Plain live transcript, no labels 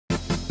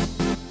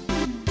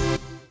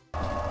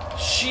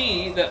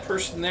that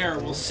person there,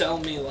 will sell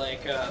me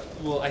like,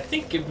 will I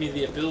think give me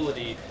the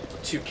ability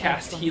to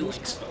cast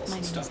healing spells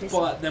and stuff.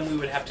 But then we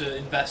would have to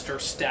invest our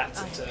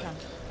stats into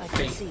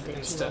faith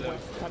instead of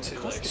into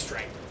like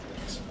strength.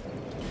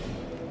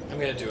 I'm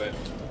gonna do it.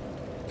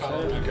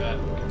 Follow my gut.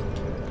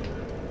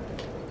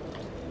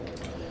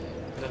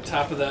 And on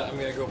top of that, I'm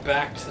gonna go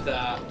back to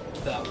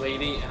that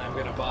lady, and I'm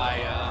gonna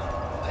buy.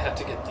 I have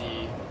to get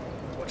the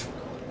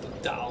the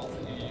doll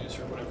that you use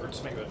or whatever.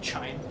 Just make it a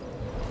chime.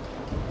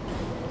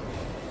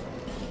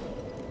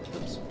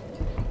 Oops.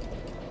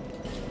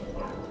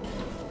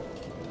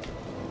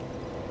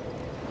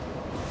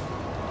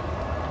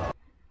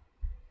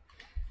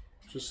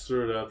 Just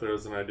threw it out there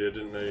as an idea.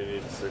 Didn't know you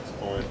needed 6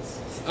 points.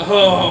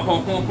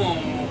 Oh.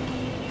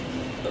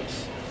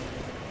 Oops.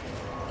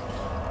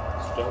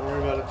 So don't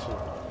worry about it too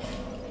much.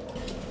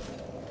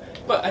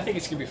 But I think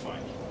it's gonna be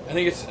fine. I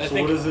think it's.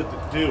 What does it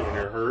do when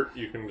you're hurt?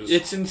 You can just.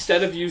 It's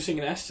instead of using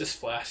an Estus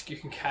flask, you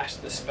can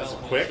cast the spell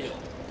and quick. heal.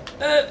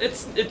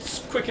 It's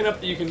quick enough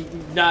that you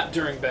can not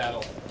during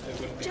battle. It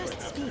wouldn't be quick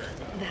enough during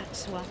battle.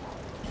 That's what.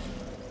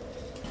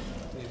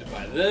 Need to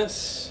buy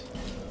this.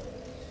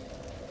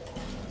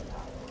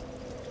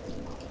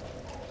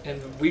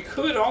 And we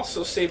could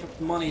also save up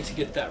money to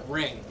get that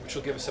ring, which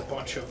will give us a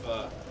bunch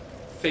of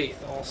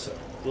faith also.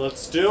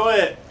 Let's do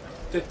it!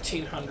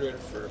 1,500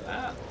 for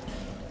that.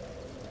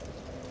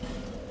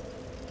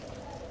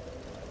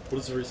 What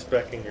is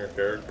respecting your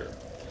character?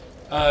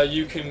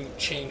 You can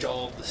change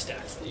all of the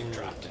stats that you've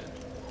dropped in.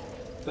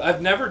 But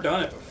I've never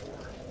done it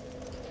before.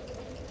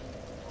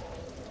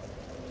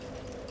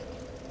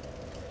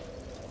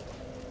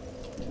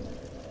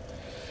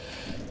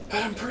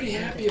 But I'm pretty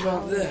happy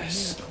about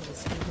this.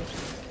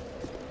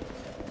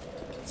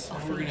 So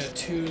we're going to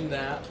attune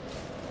that.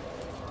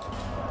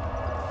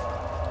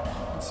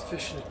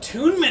 Insufficient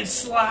attunement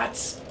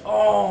slots!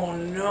 Oh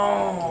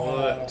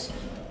no! What?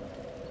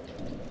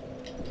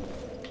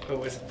 It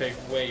was a big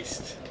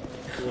waste.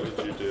 What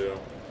did you do?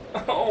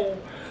 Oh,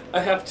 I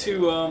have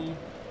to,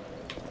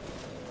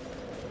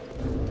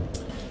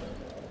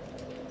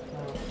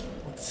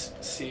 let's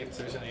see if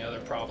there's any other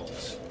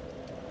problems.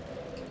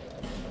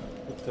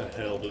 What the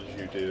hell did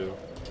you do?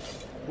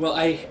 Well,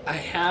 I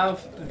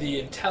have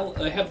the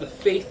I have the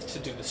faith to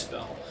do the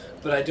spell,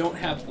 but I don't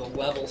have the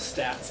level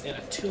stats and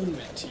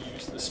attunement to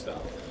use the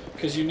spell.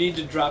 Because you need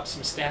to drop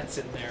some stats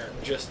in there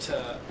just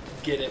to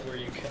get it where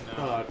you can...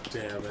 Oh,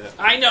 damn it.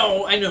 I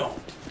know!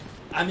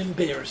 I'm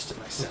embarrassed of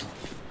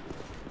myself.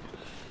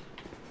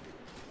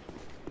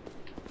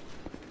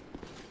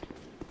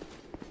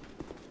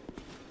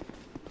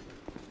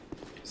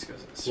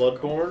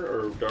 Bloodborne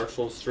or Dark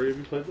Souls 3, have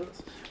you played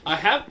this? I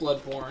have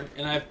Bloodborne,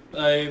 and I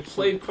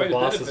played quite a bit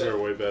of it. The bosses are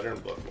way better in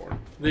Bloodborne.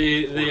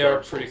 They are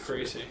pretty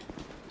crazy.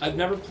 I've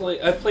never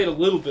played... I've played a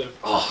little bit of...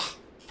 Oh!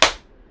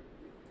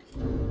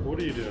 What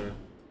are you doing?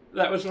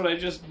 That was what I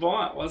just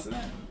bought, wasn't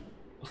it?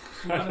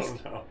 I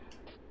don't know.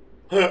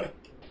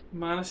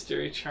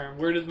 Monastery charm.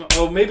 Where did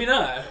oh, maybe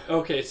not.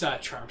 Okay, it's not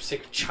a charm.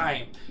 Sacred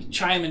chime.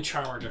 Chime and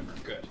charm are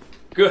different. Good.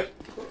 Good.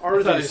 What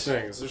are these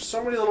things? There's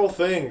so many little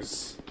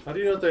things. How do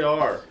you know what they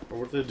are? Or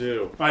what they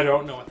do? I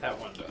don't know what that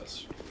one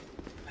does.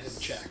 I didn't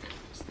check.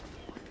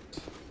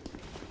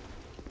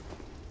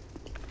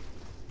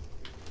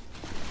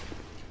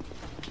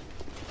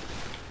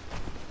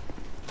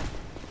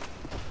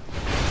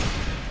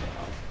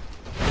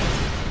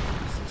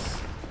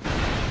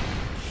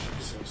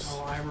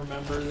 Oh, I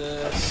remember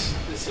this.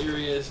 This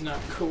area is not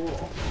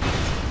cool.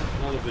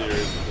 None of the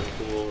areas have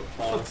been cool,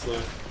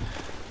 honestly.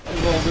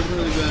 They've all been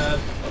really bad.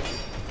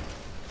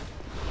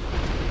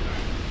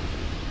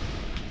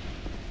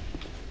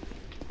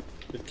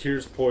 It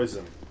cures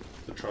poison.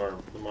 The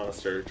charm. The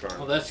monastery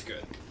charm. Oh, that's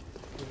good.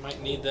 We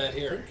might need that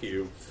here. Thank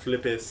you,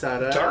 Flippy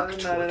Sada. Dark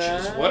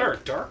torches. What are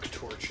dark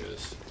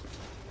torches?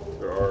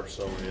 There are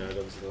so many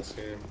items in this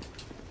game.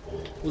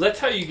 Well, that's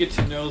how you get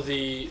to know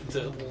the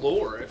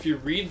lore. If you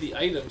read the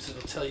items,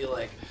 it'll tell you,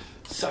 like,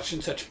 such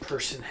and such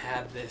person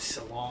had this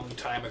a long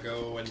time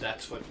ago, and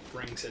that's what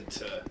brings it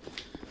to...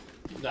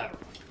 I don't know.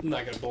 I'm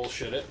not going to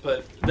bullshit it,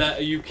 but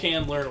that you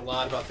can learn a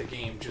lot about the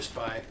game just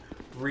by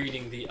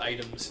reading the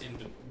items in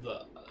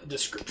the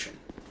description.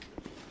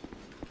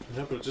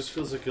 No, but it just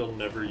feels like you'll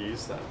never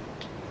use them.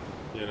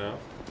 You know?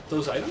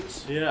 Those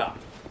items? Yeah.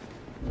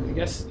 I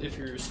guess if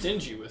you're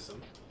stingy with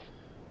them.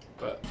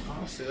 But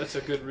honestly, that's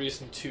a good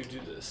reason to do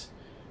this.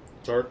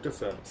 Dark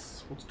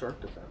defense. What's dark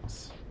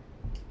defense?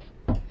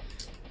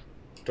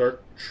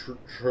 Dark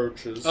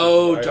churches.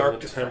 Oh, dark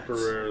defense.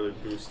 Temporarily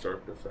boost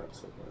dark defense.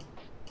 I think.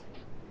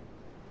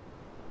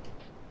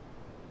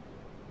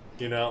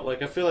 You know,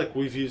 like I feel like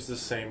we've used the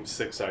same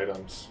 6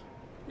 items.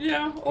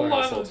 Yeah, a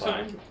lot of the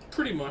time.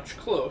 Pretty much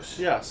close.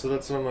 Yeah, so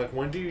that's when I'm like,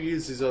 when do you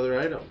use these other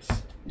items?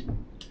 I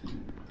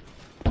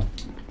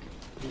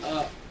don't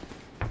know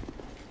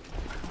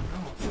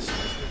if this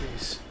has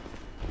these.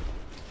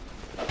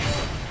 A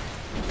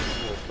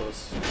little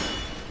close.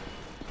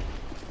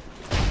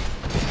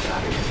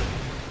 Got it.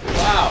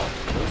 Wow.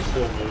 That's a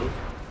cool move.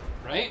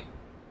 Right?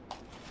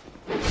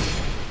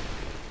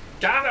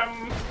 Got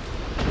him!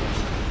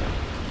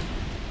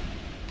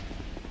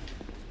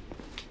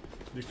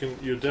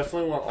 You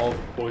definitely want all the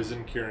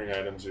poison curing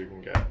items you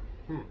can get.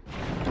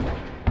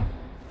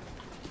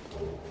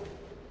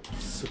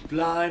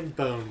 Sublime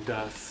bone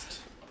dust.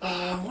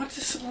 What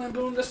does sublime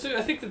bone dust do?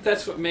 I think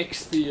that's what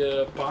makes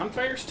the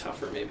bonfires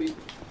tougher, maybe.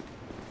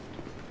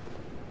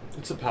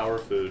 It's a power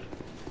food.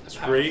 It's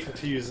great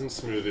to use in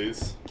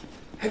smoothies.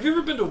 Have you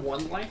ever been to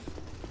One Life?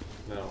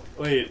 No.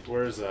 Wait,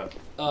 where is that?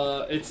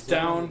 It's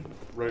down...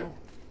 Right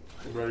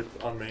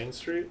on Main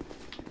Street?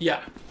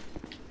 Yeah.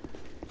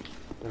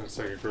 And it's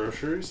like a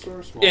grocery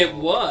store? Small. It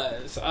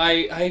was.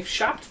 I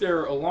shopped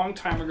there a long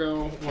time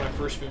ago when I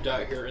first moved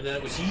out here, and then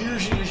it was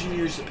years and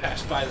years that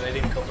passed by that I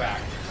didn't go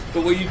back.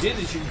 But what you did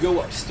is you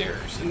go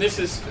upstairs, and this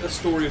is a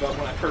story about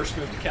when I first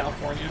moved to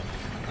California.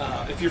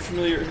 If you're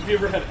familiar, have you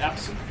ever had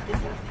absinthe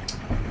before?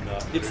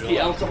 It's the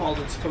alcohol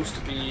that's supposed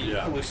to be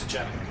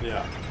hallucinogenic.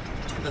 Yeah.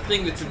 The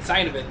thing that's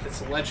inside of it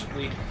that's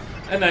allegedly,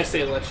 and I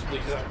say allegedly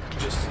because I'm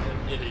just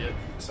an idiot,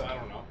 so I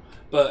don't know,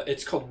 but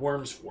it's called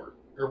wormswort,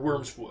 or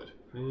wormswood.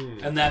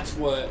 And that's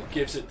what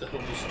gives it the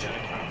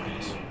hallucinogenic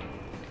properties.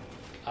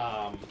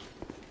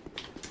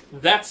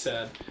 That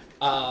said,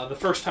 the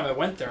first time I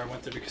went there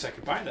because I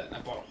could buy that, and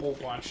I bought a whole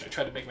bunch. I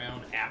tried to make my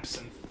own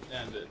absinthe,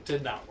 and it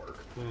did not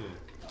work.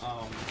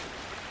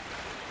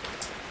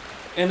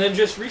 And then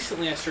just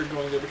recently I started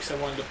going there because I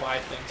wanted to buy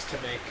things to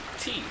make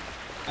tea.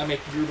 I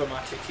make yerba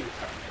mate tea with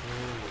peppermint.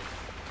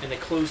 And they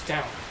closed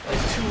down.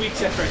 Like 2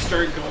 weeks after I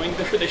started going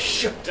there, they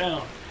shut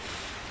down.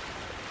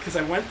 Because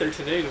I went there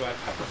today to buy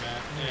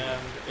peppermint,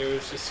 and it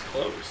was just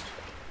closed.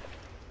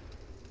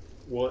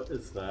 What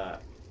is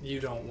that? You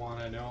don't want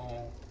to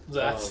know.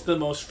 That's the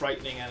most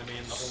frightening enemy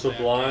in the whole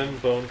Sublime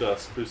bone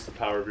dust boosts the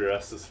power of your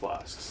Estus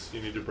flasks.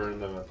 You need to burn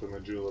them at the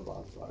Majula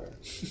bonfire.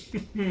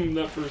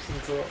 That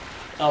person's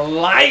a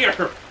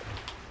liar!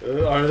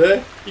 Are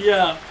they?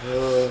 Yeah.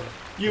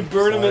 You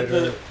burn them at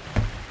the...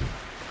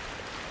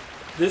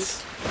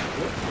 This...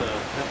 What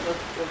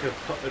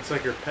the... It's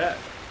like your pet.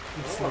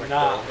 It's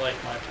not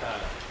like my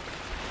pet.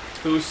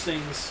 Those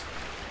things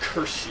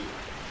curse you.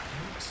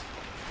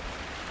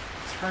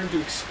 It's hard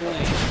to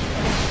explain.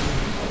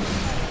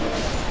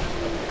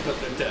 But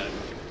they're dead.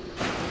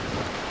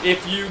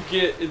 If you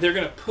get... They're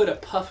going to put a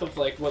puff of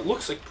like what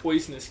looks like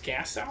poisonous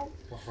gas out.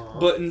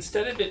 But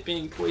instead of it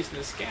being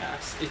poisonous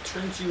gas, it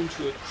turns you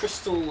into a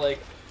crystal like...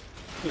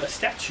 A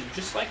statue.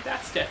 Just like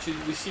that statue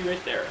that we see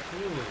right there.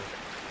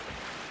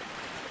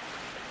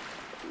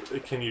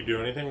 Can you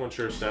do anything once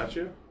you're a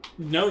statue?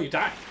 No, you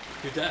die.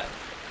 You're dead.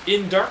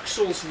 In Dark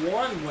Souls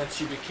 1, once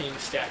you became a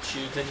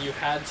statue, then you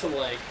had to,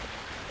 like,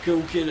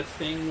 go get a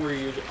thing where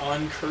you'd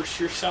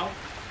uncurse yourself.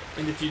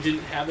 And if you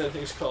didn't have that,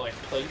 thing was called, like,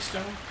 Plague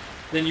Stone.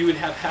 Then you would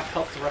have half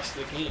health the rest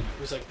of the game. It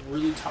was, like,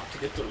 really tough to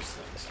get those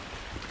things.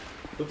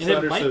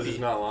 Flipsider says he's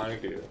not lying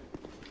to you.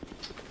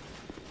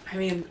 I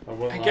mean,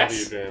 I guess, lie to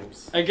you,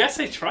 James. I guess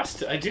I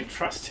trust it. I do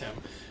trust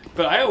him.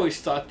 But I always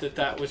thought that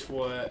that was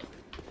what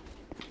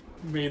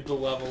made the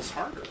levels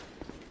harder.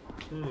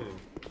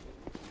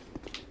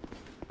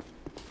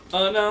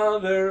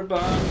 Another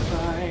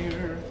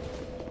bonfire.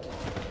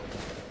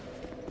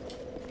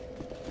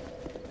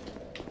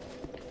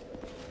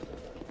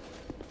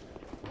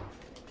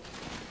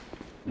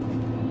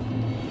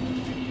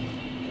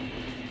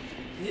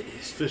 It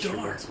is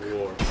Fisherman's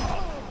War.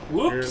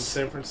 Whoops. You're in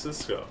San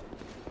Francisco.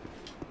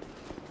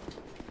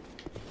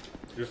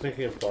 You're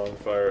thinking of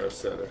bonfire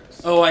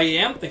aesthetics. Oh, I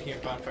am thinking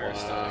of bonfire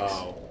aesthetics.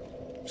 Wow.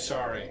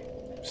 Sorry.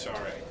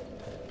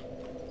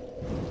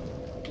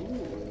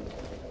 Ooh.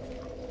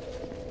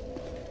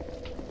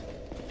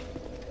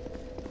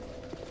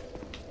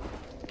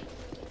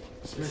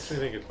 This makes me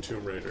think of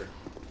Tomb Raider.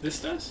 This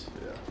does?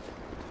 Yeah.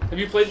 Have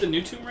you played the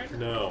new Tomb Raider?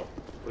 No.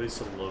 But I used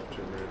to love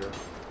Tomb Raider.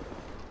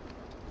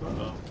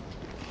 Uh-oh.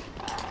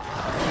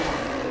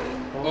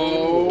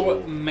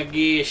 Oh my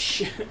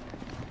gosh.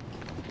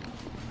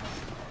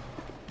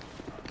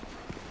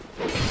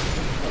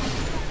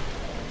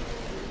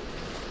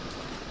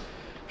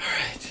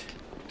 Alright.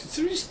 Did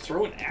somebody just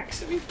throw an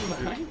axe at me from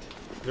behind?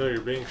 No,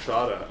 you're being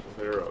shot at with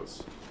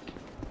arrows.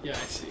 Yeah,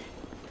 I see.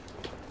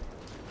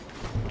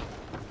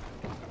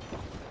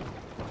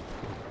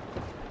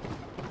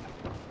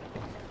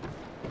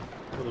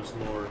 Oh, there's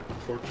more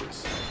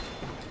torches.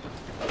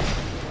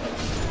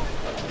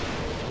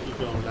 You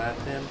gonna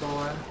light them,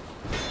 boy?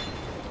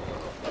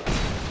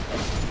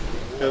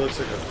 This guy looks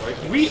like a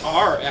Viking. We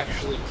are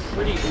actually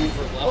pretty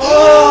over leveled.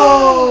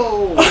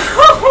 Oh!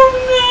 Oh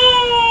no!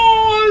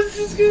 I was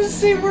just gonna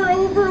say we're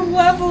over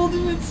leveled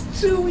and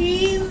it's too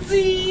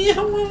easy.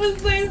 What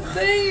was I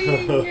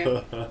saying?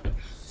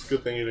 It's a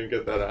good thing you didn't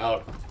get that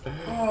out.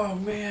 Oh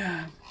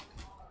man.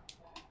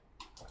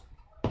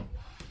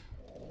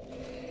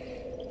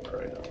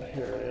 Alright,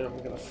 here I am.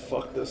 I'm gonna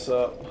fuck this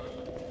up.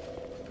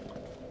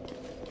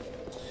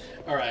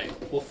 Alright,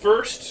 well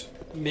first,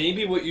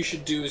 maybe what you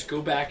should do is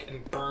go back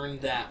and burn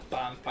that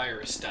bonfire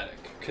aesthetic.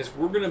 Because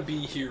we're going to be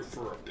here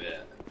for a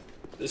bit.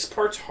 This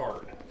part's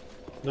hard.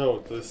 No,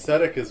 the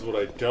aesthetic is what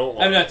I don't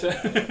want. I'm not...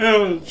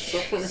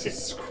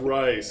 Jesus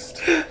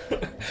Christ.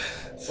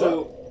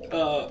 So,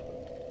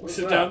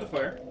 sit down at the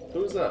fire.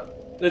 Who is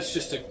that? That's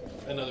just a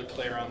another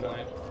player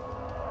online.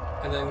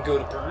 And then go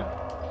to burn.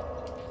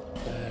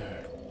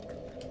 There.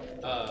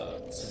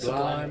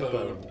 Sublime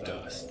Bone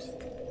Dust.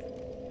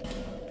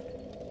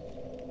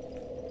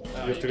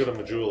 You have to go to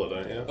Majula,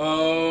 don't you?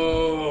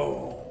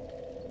 Oh.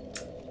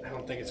 I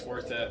don't think it's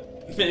worth it.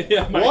 Maybe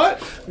I might.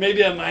 What?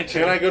 Maybe I might.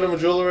 Can I go to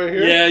Majula right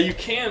here? Yeah, you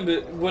can,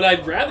 but what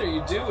I'd rather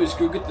you do is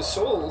go get the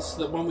souls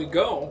that when we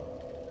go,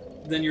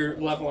 then you're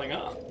leveling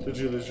up. Did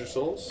you lose your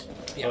souls?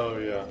 Yeah. Oh,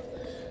 yeah.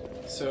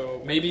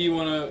 So maybe you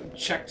want to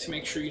check to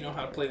make sure you know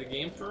how to play the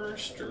game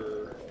first,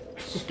 or...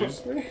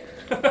 Excuse me?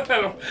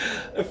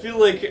 I feel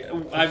like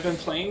I've been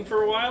playing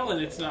for a while,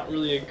 and it's not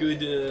really a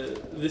good...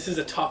 this is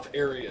a tough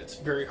area. It's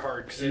very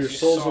hard. Cause Your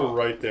souls are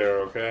right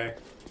there, okay?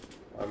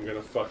 I'm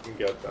gonna fucking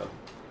get them.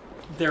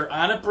 They're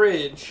on a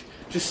bridge.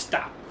 Just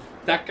stop.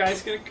 That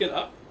guy's gonna get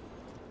up.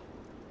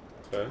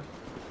 Okay.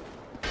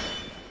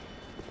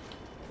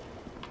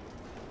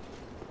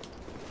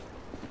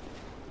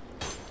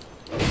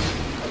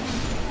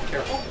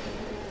 Careful.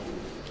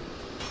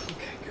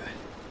 Okay, good.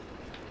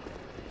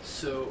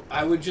 So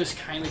I would just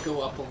kind of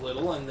go up a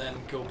little and then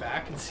go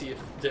back and see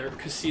if there...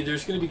 Because, see,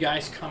 there's going to be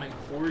guys coming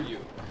for you.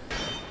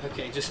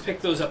 Okay, just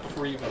pick those up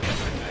before you go get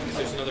that guy, because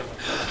there's another one.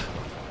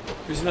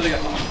 There's another guy.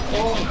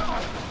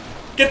 Oh.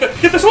 Get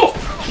the soul!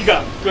 You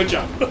got him. Good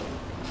job.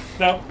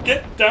 Now,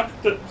 get down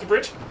the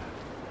bridge.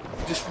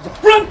 Just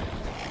run!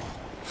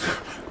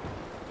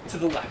 To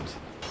the left.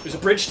 There's a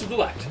bridge to the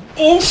left.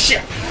 Oh,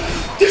 shit!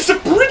 There's a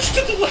bridge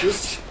to the left!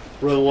 Just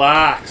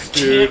relax,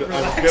 dude.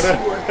 Relax.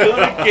 I'm We're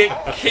gonna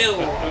get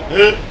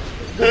killed.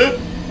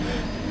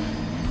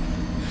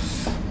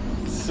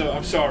 So,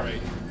 I'm sorry.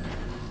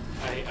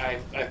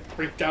 I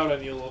freaked out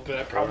on you a little bit.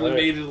 I probably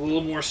made it a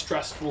little more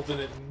stressful than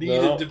it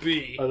needed to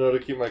be. I know to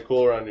keep my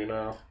cool around you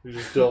now. You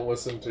just don't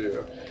listen to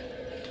you.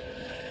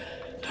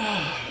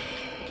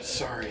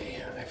 Sorry.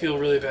 I feel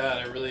really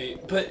bad.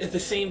 But at the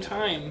same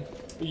time,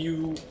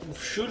 you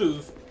should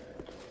have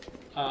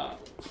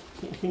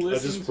listened. I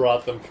just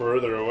brought them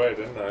further away,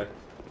 didn't I?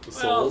 The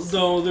souls?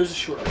 Well, no, there's a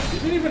shortcut. You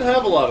didn't even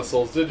have a lot of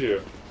souls, did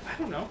you? I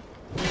don't know.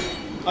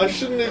 I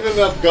shouldn't even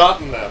have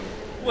gotten them.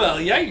 Well,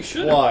 yeah, you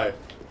should have. Why?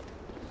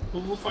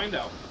 We'll find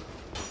out.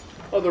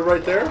 Oh, they're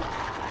right there?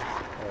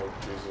 Oh,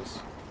 Jesus.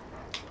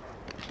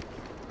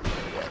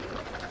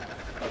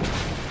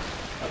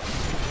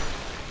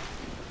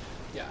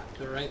 Yeah,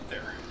 they're right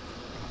there.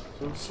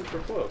 So I'm super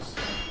close.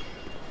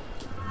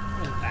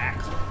 Not that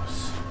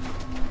close.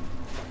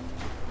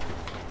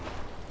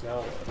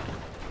 Now what?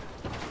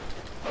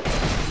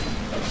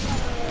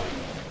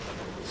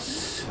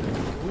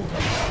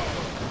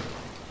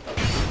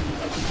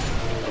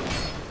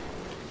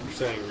 You're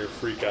saying your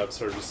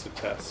freakouts are just a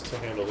test to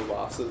handle the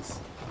bosses.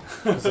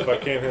 Because if I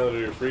can't handle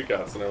your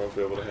freakouts, then I won't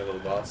be able to handle the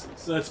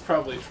bosses. That's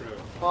probably true.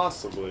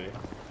 Possibly.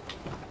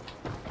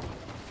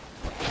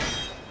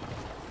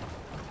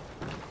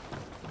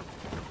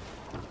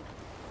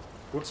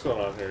 What's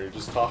going on here? You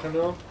just talking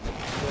to him?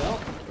 Well,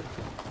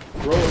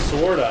 Throw a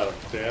sword at him,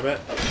 damn it.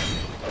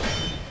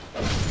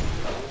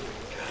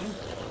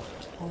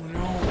 oh no,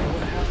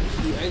 what happened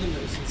to the item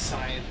that was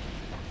inside?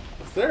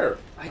 It's there.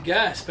 I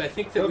guess, but I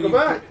think that No, we... go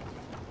back.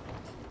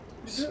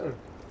 What are you doing?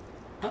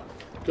 Huh?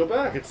 Go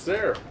back, it's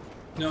there.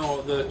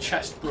 No, the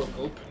chest broke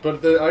open.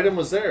 But the item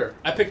was there.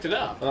 I picked it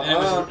up, and it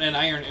was an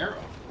iron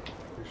arrow.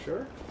 You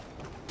sure?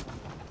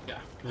 Yeah.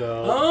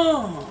 No.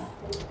 Oh!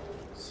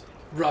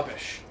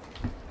 Rubbish.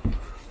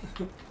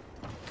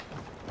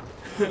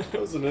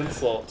 That was an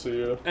insult to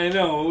you. I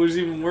know, it was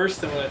even worse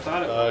than what I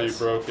thought it was. Oh, you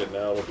broke it.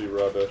 Now it'll be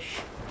rubbish.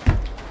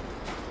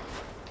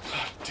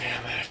 God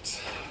damn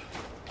it.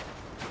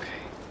 Okay.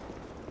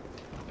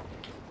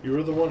 You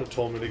were the one who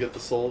told me to get the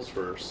souls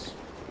first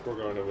before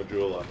going to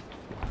Majula.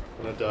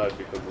 And I died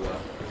because of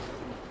that.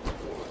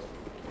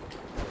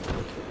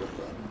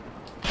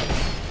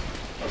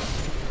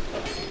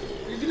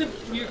 You're gonna...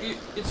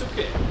 it's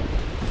okay.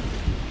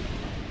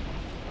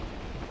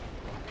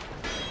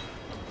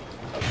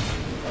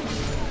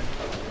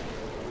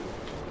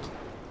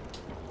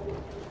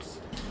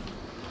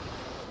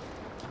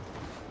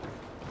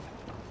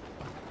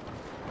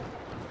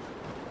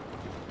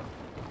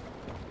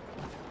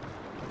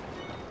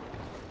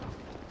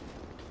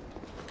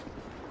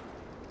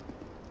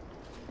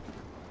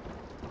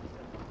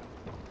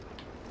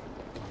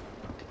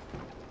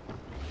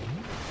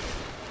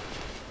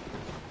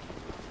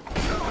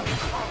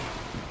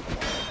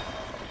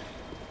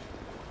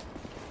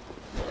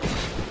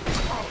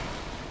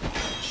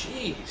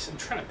 Jeez, I'm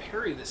trying to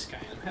parry this guy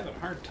and I'm having a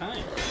hard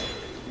time.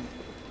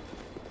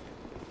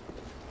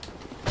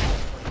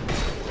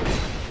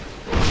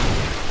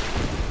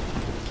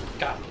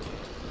 Got him.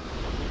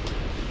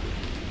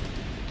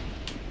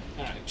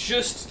 Alright,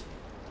 just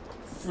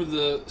for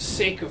the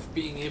sake of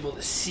being able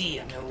to see,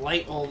 I'm going to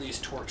light all these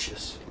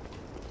torches.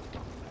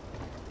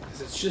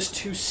 Because it's just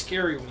too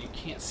scary when you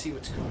can't see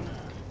what's going on.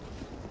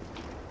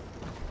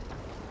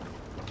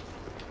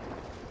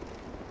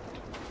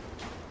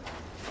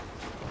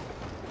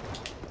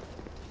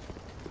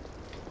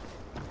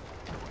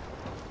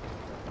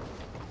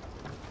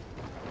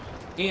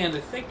 And I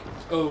think,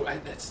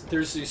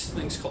 there's these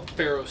things called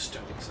pharaoh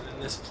stones, and in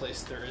this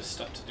place there is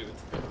stuff to do with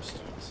the pharaoh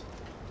stones.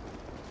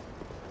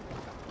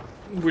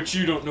 Which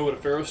you don't know what a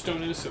pharaoh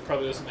stone is, so it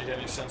probably doesn't make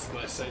any sense that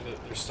I say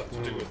that there's stuff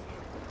to do with it.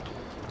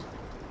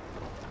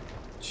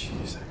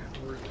 Jeez, I got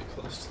really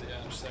close to the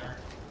edge there.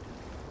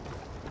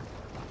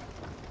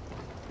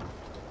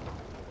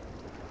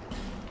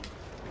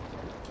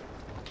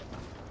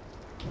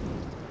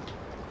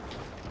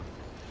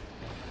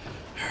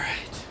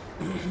 Alright.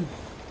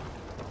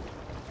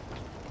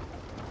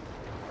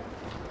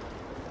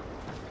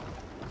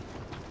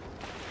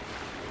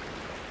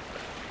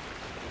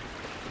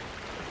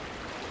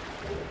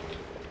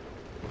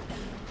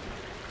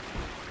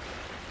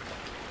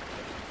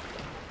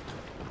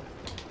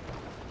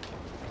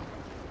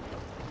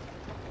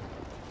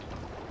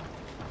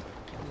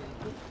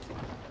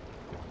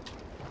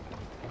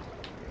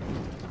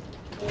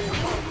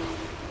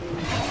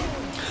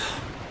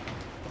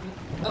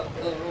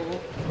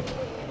 Uh-oh.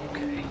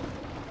 Okay.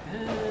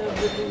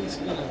 Everything's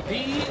gonna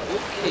be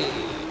okay.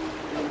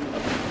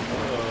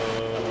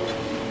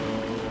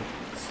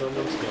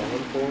 Someone's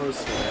going for a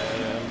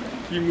slam.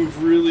 You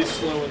move really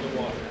slow in the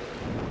water.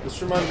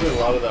 This reminds me a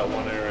lot of that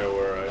one area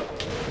where I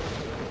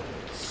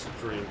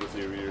streamed with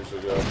you years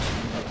ago.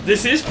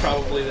 This is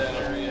probably that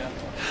area.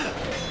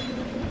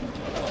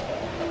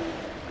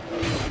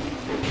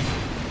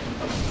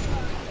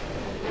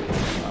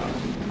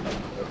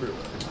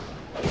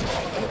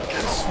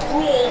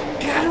 Roll!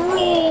 Gotta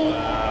roll!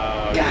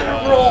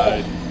 Gotta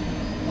roll!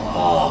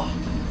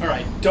 Oh.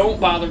 Alright, don't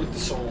bother with the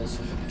souls.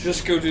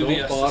 Just go do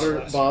the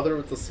Don't bother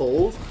with the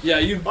souls?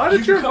 Yeah, Why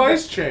did your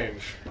voice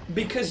change?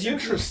 Because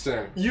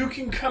Interesting. You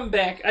can come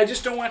back. I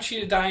just don't want you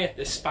to die at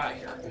this spot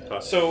here. Okay.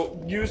 So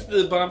use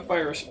the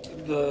bonfire,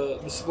 the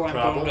sublime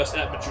bone dust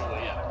at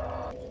Majula,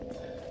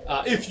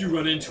 yeah. If you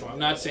run into them. I'm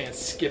not saying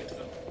skip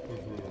them.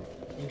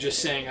 I'm just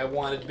saying I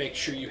wanted to make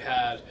sure you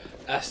had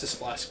Estus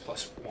Flask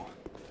 +1.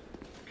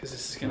 Because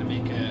this is going to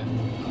make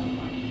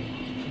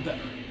it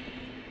better.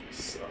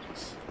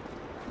 Sucks.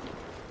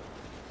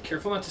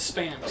 Careful not to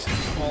spam because you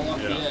fall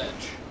off the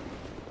edge.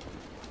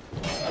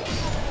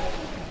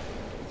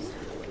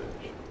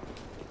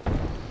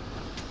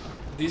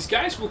 These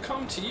guys will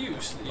come to you,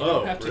 so that you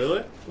don't have to...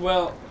 really?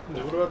 Well,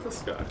 no. What about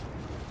this guy?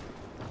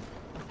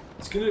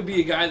 It's going to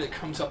be a guy that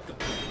comes up the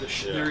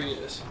There he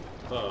is.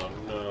 Oh,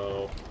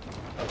 no.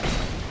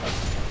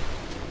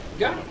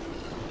 Got him.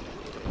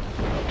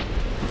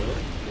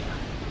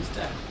 He's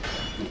dead.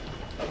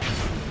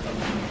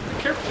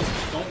 Be careful.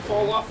 Don't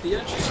fall off the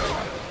edge.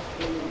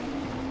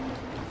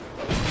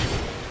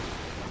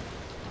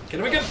 Get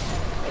him again.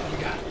 You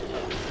got it.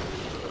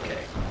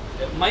 Okay.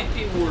 It might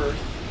be worth...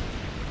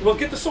 Well,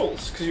 get the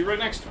souls, because you're right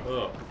next to him.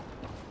 Oh.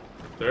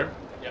 There?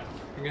 Yeah.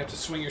 You're going to have to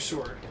swing your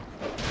sword.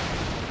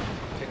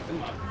 Pick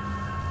them up.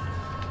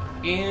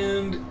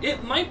 And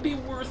it might be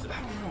worth...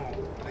 I don't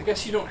know. I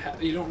guess you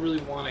don't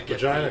really want to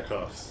get... Vagina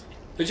cuffs.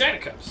 Vagina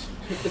cups.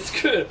 It's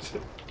good.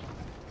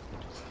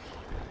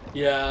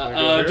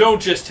 Yeah,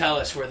 don't just tell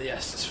us where the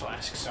Estus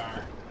flasks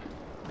are.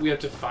 We have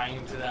to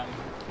find them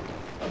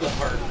the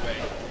hard way.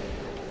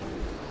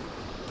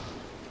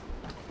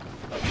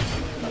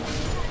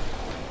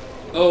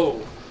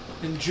 Oh,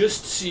 and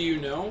just so you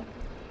know,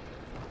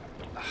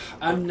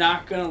 I'm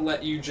not gonna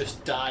let you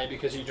just die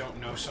because you don't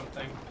know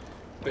something.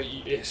 But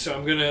so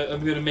I'm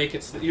gonna make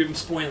it so that you're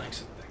spoiling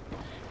something.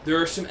 There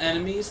are some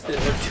enemies that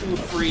are too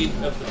afraid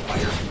of the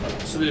fire,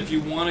 so that if you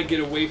want to get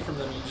away from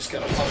them, you just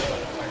gotta follow by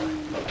the fire.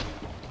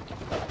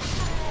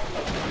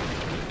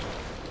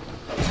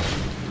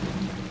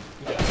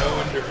 You got no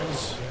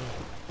endurance.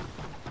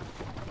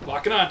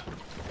 Lock it on.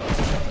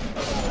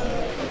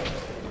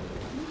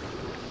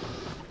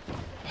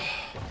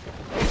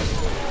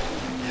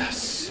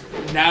 Yes.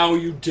 Now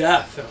you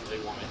definitely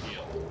want to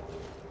heal.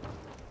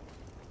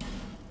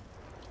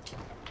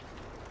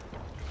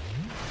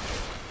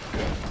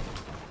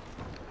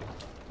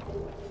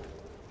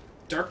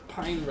 Dark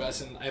pine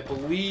resin, I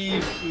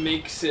believe,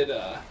 makes it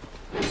a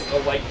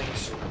lightning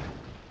sword.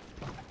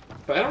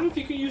 But I don't know if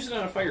you can use it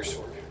on a fire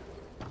sword.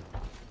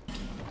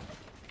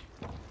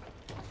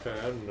 Okay,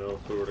 I have no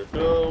clue where to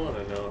go, and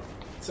I know...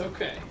 It's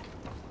okay.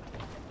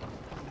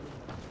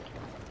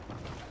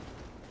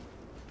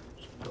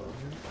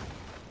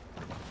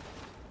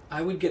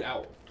 I would get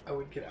out.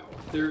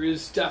 There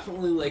is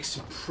definitely like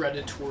some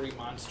predatory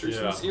monsters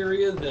in this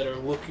area that are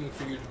looking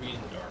for you to be in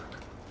the dark.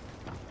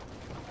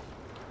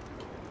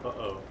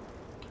 Uh-oh.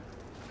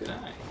 Good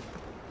eye.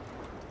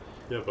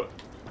 Yeah, but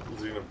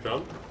is he gonna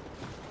jump?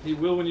 He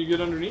will when you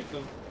get underneath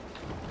them.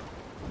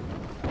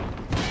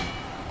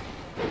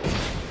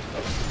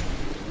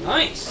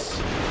 Nice!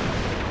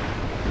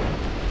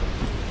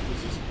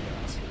 Who's this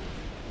bastard?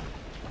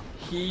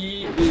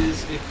 He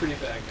is a pretty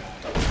bad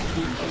guy.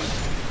 He can, I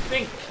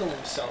think, kill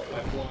himself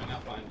by blowing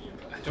up on you,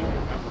 but I don't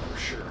remember for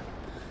sure.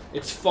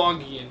 It's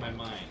foggy in my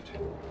mind.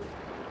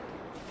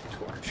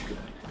 Torch, good.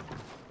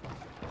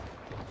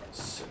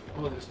 So,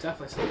 oh, there's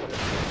definitely something.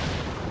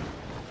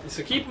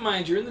 So keep in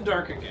mind, you're in the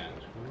dark again.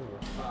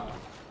 Iron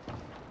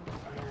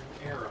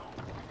arrow.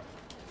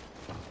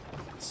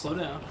 slow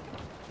down.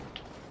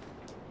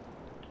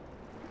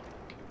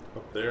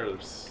 Up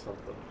there's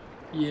something.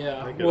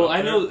 Yeah, well,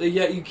 I know,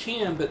 yeah, you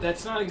can, but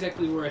that's not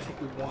exactly where I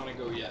think we want to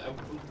go yet.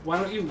 Why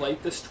don't you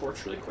light this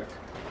torch really quick?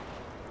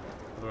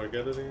 How do I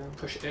get it again?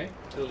 Push A,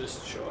 it'll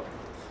just show up.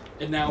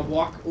 And now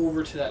walk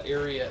over to that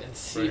area and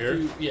see right if here?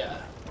 you,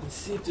 yeah, and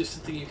see if there's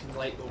something you can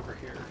light over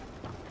here.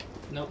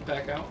 Nope,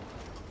 back out.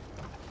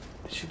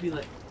 It should be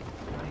like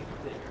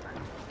right there.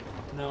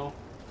 No,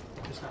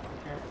 there's nothing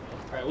here.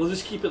 Alright, we'll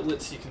just keep it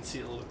lit so you can see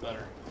a little bit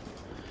better.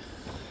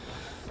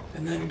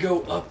 And then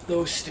go up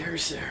those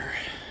stairs there.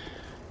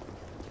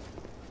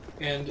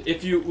 And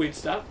if you, wait,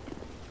 stop.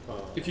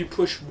 If you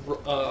push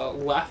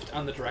left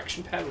on the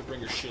direction pad, we'll bring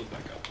your shield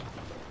back up.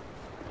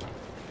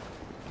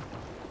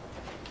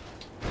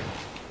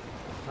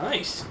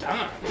 Nice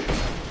dodge.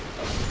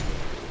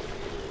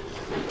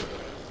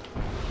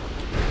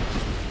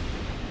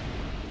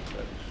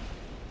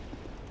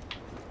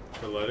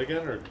 The light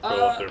again, or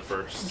go up there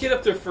first? Get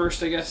up there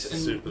first, I guess, and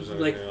see if there's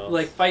like anything else.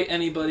 like fight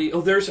anybody.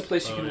 Oh, there's a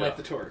place you can yeah. light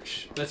the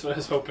torch. That's what I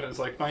was hoping. Is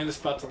like find a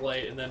spot to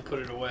light and then put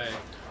it away.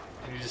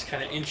 And you're just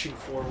kind of inching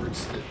forward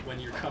so that when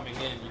you're coming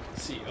in, you can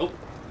see. Oh,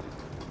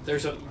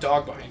 there's a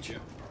dog behind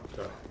you.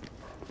 Okay.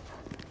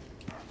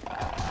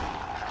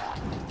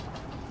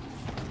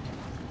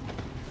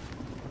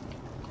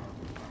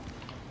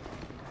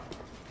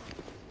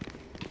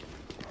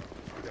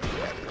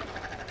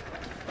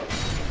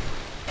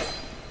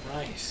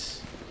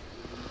 Nice.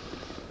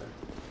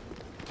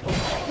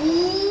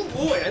 Oh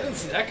boy, I didn't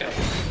see that guy.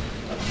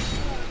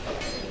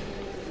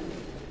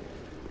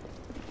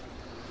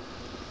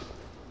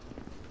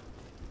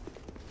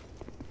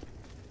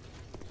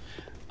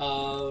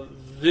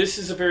 This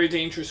is a very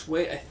dangerous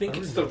way. I think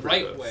it's the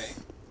right way.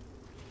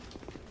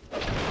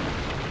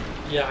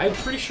 Yeah, I'm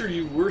pretty sure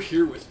you were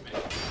here with me.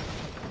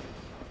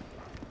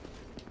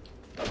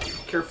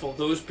 Careful,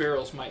 those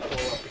barrels might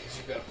blow up because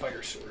you've got a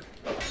fire sword.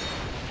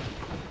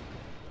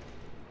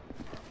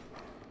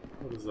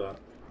 What is that?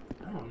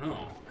 I don't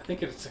know. I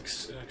think it's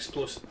an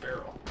explosive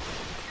barrel.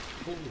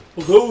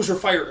 Well, those are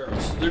fire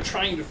arrows. They're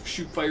trying to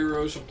shoot fire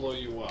arrows and blow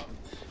you up.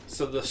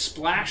 So the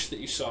splash that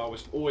you saw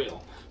was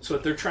oil. So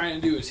what they're trying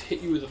to do is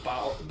hit you with a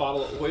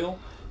bottle of oil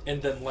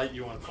and then light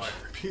you on fire.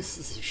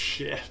 Pieces of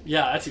shit.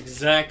 Yeah, that's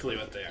exactly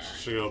what they are.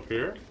 Should I go up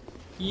here?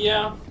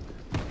 Yeah.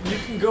 You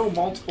can go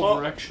multiple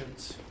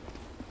directions.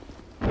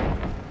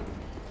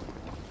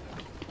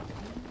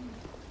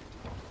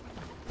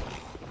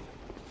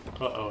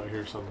 Uh-oh, I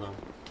hear something.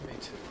 Me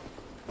too.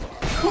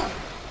 God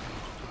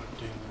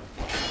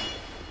damn it.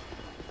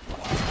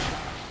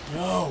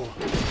 No!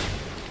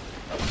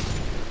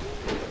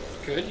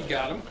 Good, you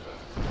got him.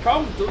 The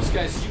problem with those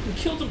guys is you can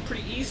kill them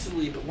pretty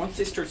easily, but once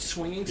they start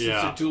swinging, since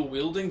they're dual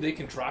wielding, they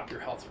can drop your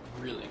health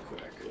really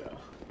quick. Yeah.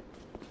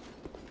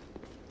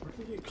 Where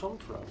did he come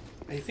from?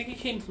 I think he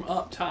came from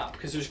up top,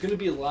 because there's going to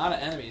be a lot of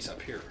enemies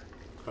up here.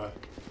 Okay.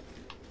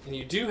 And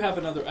you do have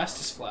another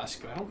Estus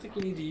flask, but I don't think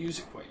you need to use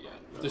it quite yet.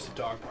 No. There's a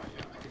dog behind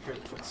you. I can hear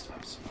the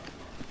footsteps.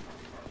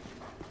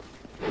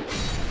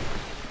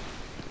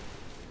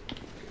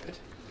 Good.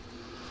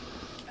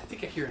 I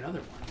think I hear another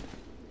one.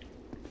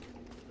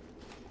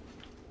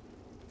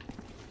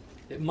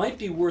 It might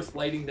be worth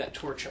lighting that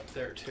torch up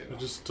there, too. I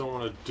just don't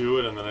want to do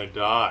it and then I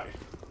die.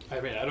 I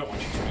mean, I don't want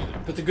you to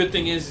either. But the good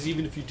thing is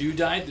even if you do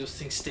die, those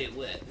things stay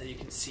lit, and then you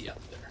can see up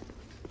there.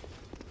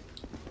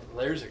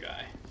 Well, there's a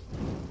guy.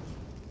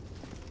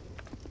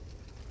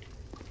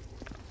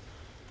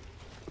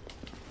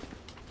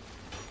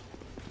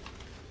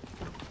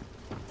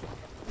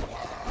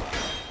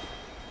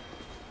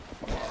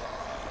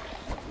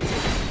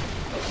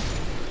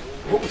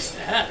 What was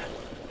that?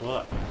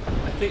 What?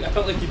 I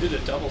felt like you did a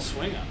double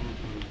swing on him.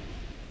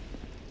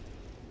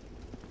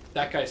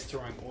 That guy's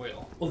throwing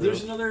oil. Well,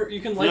 there's another. You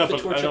can light the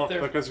torch up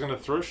there. That guy's gonna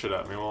throw shit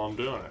at me while I'm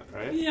doing it,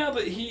 right? Yeah,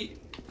 but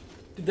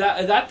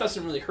that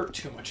doesn't really hurt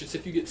too much. It's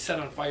if you get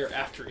set on fire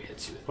after he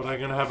hits you. But I'm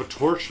gonna have a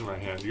torch in my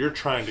hand. You're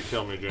trying to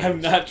kill me, James.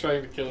 I'm not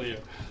trying to kill you.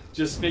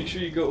 Just make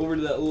sure you go over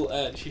to that little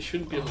edge. He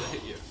shouldn't be able to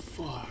hit you.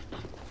 Fuck.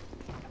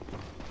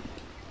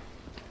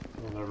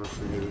 I'll never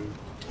forget it.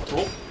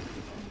 Oh,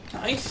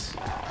 nice.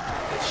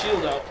 Get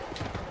shield out.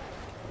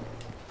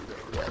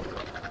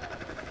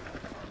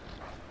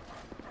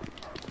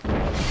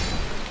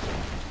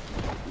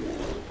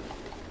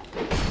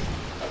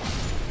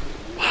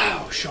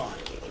 Wow, Sean.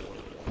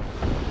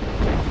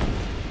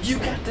 You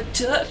got the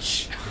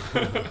touch.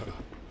 Iron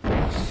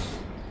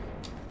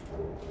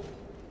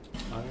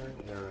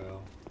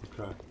arrow.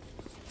 Okay.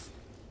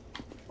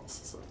 What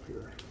else is up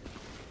here?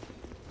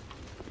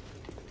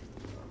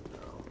 Oh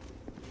no.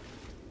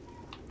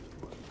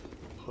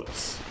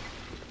 Puss.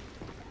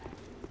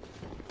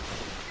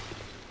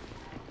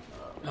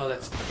 Oh,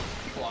 that's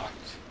blocked.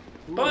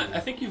 But I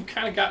think you've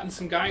kind of gotten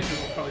some guys that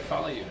will probably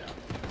follow you now.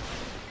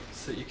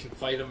 So that you can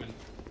fight them and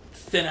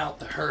thin out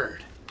the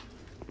herd.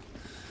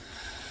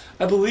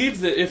 I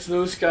believe that if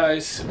those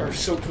guys are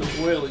soaked with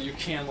oil, you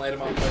can light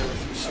them on fire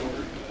with your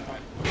sword.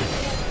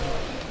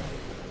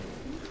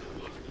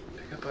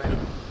 Pick up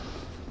item.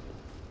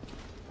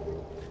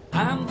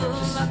 I'm the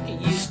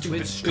luckiest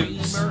stupid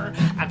streamer.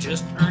 I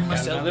just earned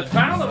myself a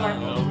follower.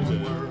 No, we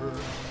didn't.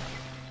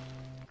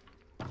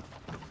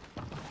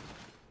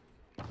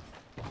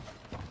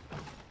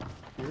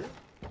 Here?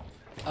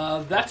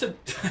 That's a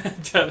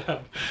dead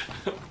end.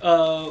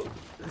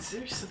 Is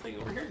there something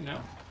over here? No.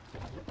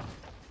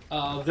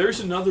 There's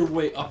another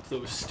way up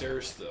those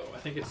stairs, though. I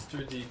think it's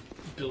through the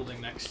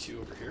building next to you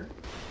over here.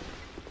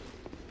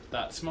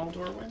 That small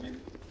doorway, maybe?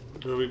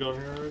 Are we going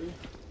here already?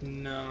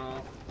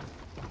 No.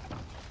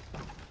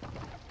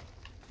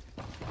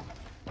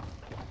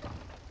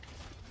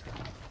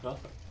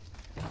 Nothing.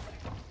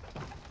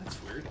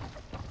 That's weird.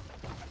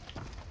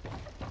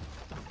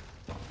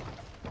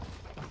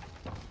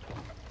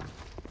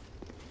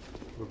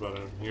 What about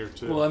in here,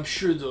 too? Well, I'm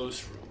sure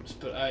those rooms,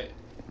 but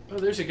oh,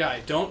 there's a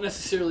guy. Don't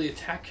necessarily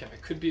attack him.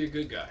 It could be a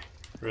good guy.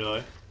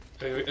 Really?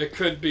 It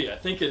could be. I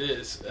think it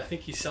is. I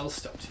think he sells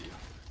stuff to you.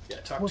 Yeah,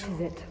 talk to him.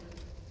 What is it?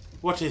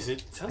 What is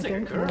it? Sounds I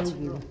like a don't girl. know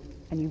you,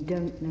 and you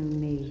don't know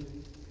me.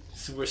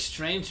 So we're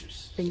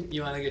strangers. Think-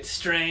 You want to get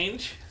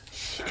strange?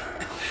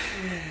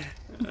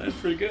 That's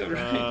pretty good,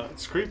 right?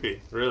 It's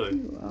creepy, really.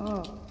 You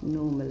are.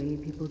 Normally,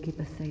 people keep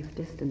a safe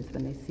distance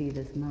when they see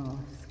this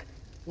mask.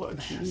 What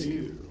is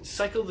you?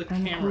 Cycle the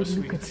I'm camera so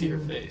we look can at see your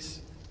you.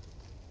 face.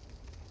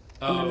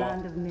 In the Oh,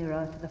 land of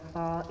Mira to the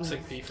far it's east,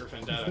 like V for the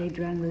Vendetta.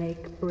 Zadrang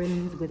Lake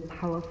brims with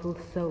powerful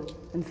soul,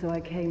 and so I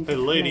came to Hey,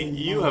 lady, claim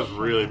you my have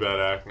really share. bad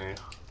acne.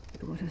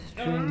 But what a No,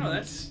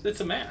 strange... that's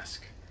a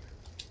mask.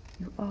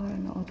 You are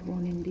an odd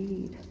one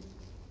indeed.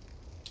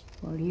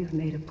 While you've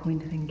made a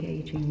point of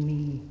engaging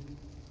me.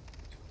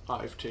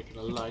 I've taken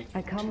a like.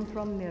 I come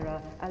from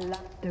Mira.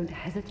 Don't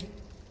hesitate.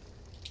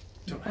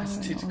 Don't You are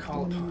hesitate to an odd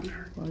call one upon indeed.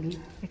 her. Well,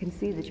 I can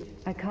see that you...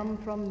 I come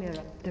from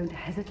Mira. Don't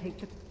hesitate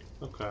to...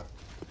 Okay.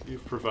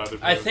 You've provided me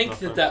I with think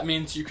nothing. that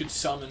means you could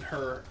summon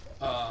her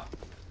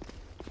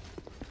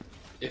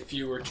if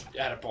you were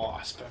at a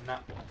boss, but I'm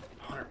not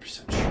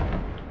 100%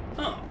 sure.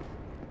 Oh,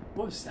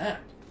 what was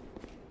that?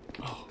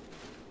 Oh.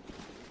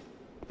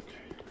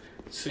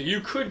 So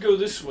you could go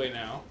this way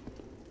now.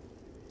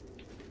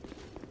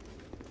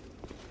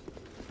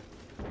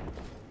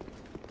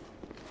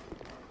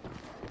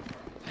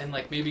 And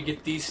like maybe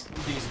get these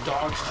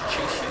dogs to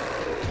chase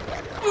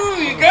you. Ooh,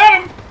 you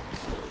got him!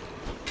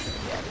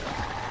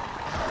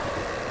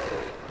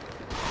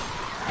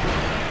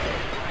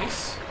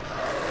 Nice.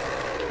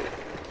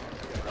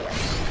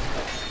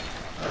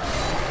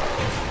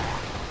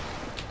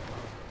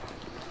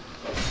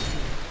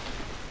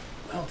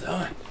 Well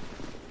done.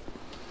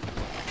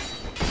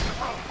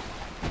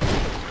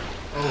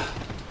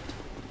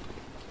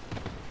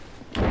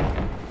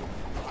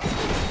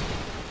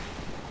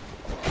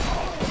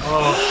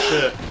 Oh,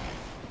 shit.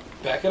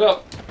 Back it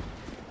up.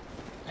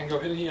 And go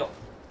hit and heal.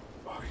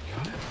 Oh, you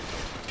got it.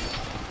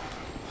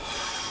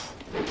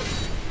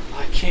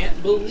 I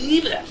can't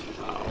believe it.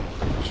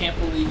 Can't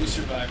believe you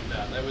survived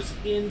that. That was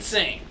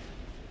insane.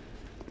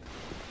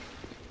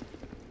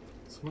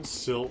 Someone's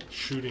still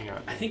shooting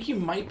at I me. think you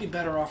might be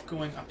better off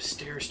going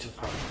upstairs to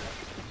find that.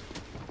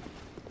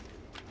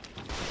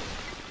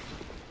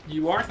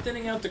 You are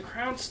thinning out the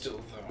crowd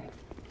still, though.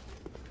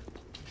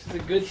 This is a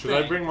good Should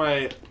thing. I bring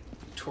my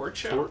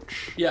torch out?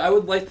 torch? Yeah, I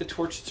would light the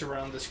torch that's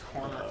around this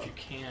corner if you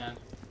can.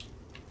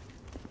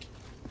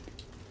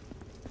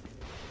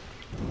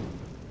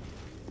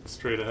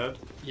 Straight ahead?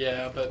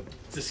 Yeah, but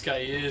this guy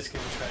is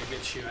going to try to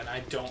get you, and I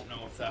don't know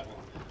if that will.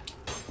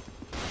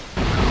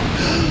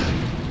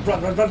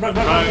 Run, run, run, run,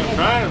 run,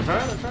 I'm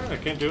trying. I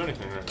can't do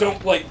anything right now.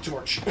 Don't light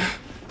torch.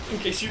 In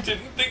case you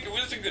didn't think it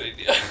was a good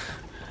idea.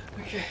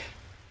 Okay.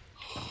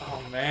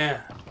 Oh, man.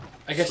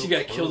 I guess So you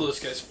gotta kill close.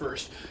 those guys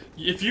first.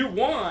 If you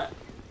want,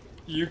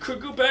 you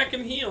could go back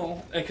and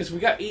heal, because we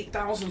got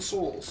 8,000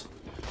 souls.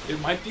 It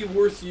might be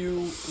worth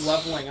you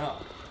leveling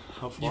up.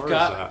 How far You've is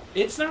got. that?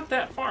 It's not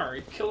that far.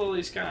 You kill all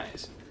these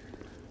guys.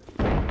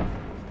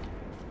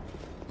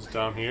 It's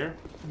down here?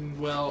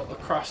 Well,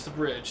 across the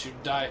bridge.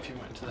 You'd die if you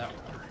went to that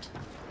water.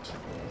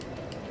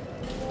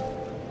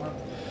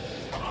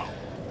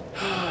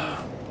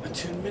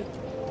 Attunement.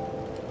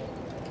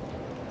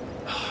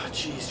 Oh,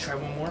 jeez. Try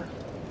one more.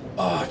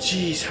 Oh,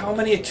 jeez. How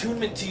many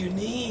attunement do you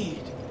need?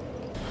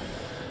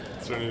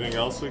 Is there anything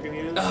else we can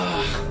use?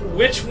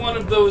 Which one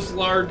of those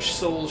large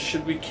souls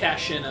should we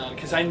cash in on?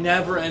 Because I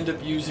never end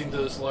up using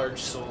those large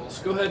souls.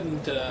 Go ahead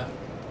and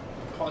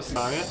pause this.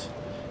 Tanya?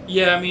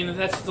 Yeah, I mean,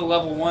 that's the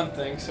level 1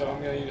 thing, so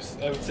I'm going to use,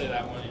 I would say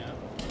that one, yeah.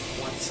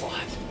 1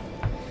 slot.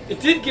 It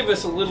did give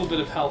us a little bit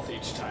of health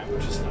each time,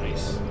 which is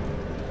nice.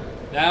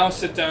 Now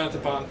sit down at the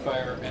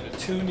bonfire and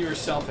attune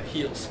yourself a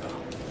heal spell.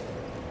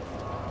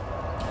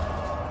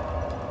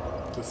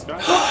 This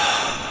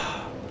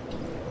guy?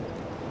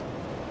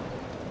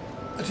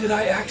 Did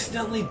I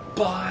accidentally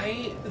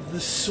buy the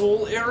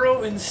soul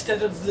arrow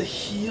instead of the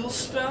heal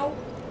spell?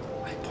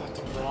 I bought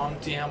the wrong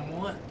damn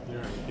one.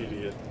 You're an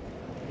idiot.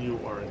 You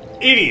are an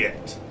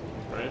idiot!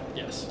 Right?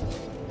 Yes.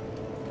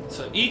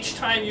 So each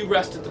time you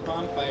rest at the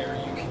bonfire,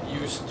 you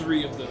can use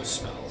 3 of those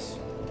spells.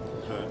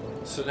 Okay.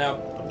 So now,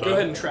 go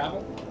ahead and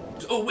travel.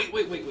 Oh, wait.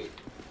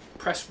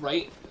 Press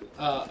right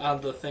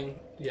on the thing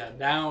Yeah,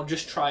 now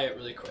just try it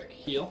really quick.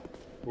 Heal.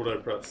 What do I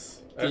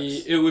press?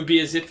 X? It would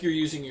be as if you're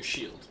using your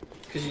shield.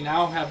 Because you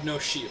now have no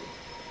shield.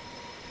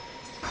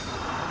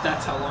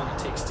 That's how long it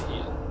takes to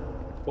heal.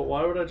 But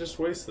why would I just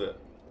waste it?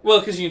 Well,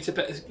 because you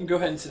can go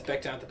ahead and sit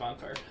back down at the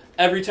bonfire.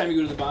 Every time you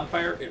go to the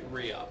bonfire, it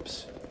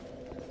re-ups.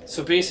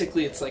 So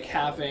basically, it's like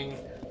having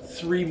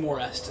 3 more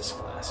Estus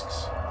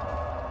flasks.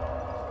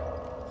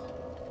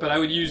 But I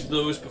would use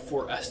those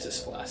before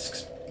Estus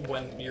flasks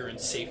when you're in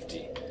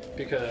safety.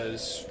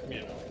 Because,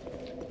 you know,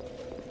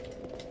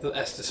 the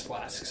Estus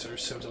flasks are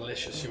so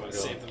delicious, you want to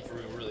save them for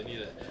when we really need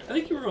it. I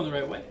think you were going the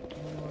right way.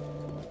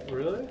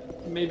 Really?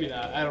 Maybe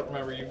not. I don't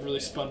remember. You've really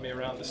spun me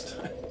around this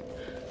time.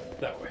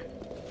 That way.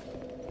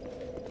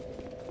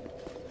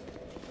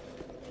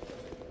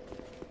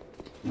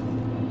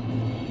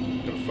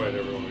 Gonna fight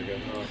everyone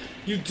again, huh?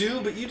 You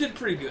do, but you did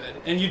pretty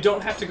good. And you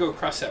don't have to go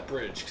across that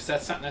bridge, because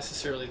that's not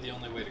necessarily the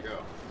only way to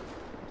go.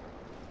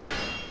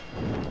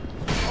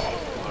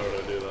 Why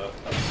would I do that?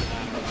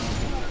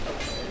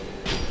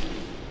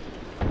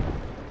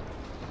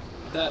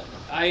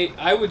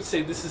 I would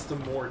say this is the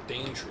more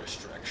dangerous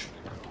direction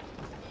to go.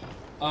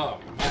 Oh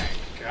my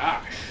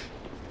gosh.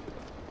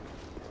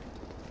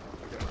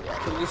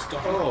 Kill this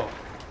dog. Oh.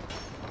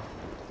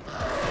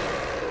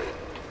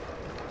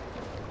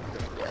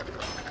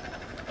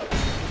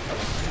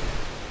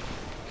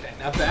 Okay,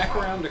 now back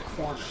around the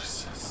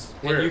corners.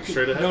 Where? You can,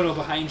 straight ahead? No,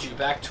 behind you.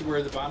 Back to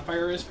where the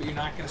bonfire is, but you're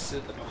not going to sit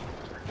at the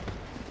bonfire.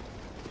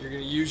 You're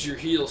going to use your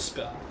heal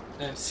spell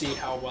and see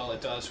how well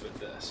it does with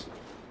this.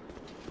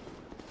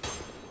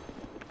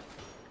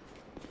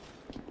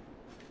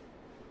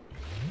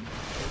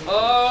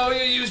 Oh,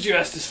 you used your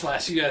Estus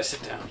flask. You gotta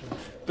sit down.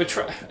 But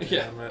try,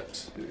 yeah. Damn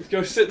it.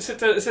 Go sit at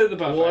the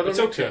bonfire. Well, I don't it's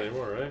need okay to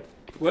anymore, right?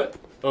 What?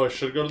 Oh, I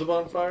should go to the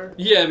bonfire?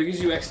 Yeah,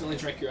 because you accidentally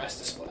drank your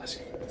Estus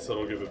flask. So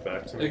it'll give it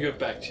back to me. They give it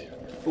back to you.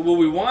 But what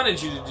we wanted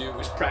you to do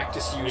was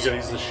practice using. You gotta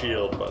use the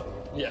shield button.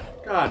 Yeah.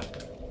 God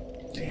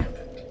damn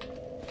it.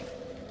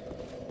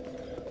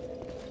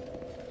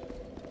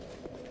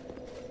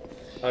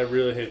 I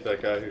really hate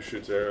that guy who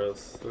shoots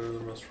arrows. They're the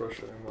most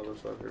frustrating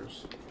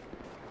motherfuckers.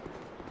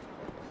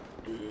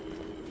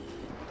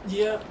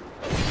 Yeah.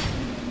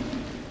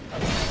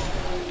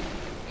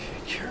 Okay,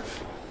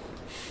 careful.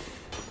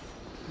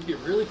 You get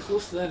really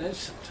close to that edge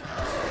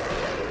sometimes.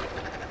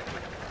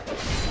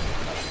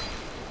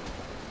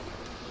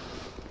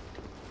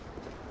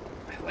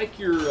 I like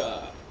your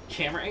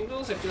camera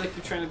angles. I feel like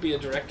you're trying to be a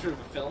director of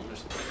a film or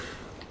something.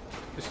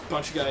 There's a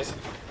bunch of guys in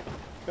here.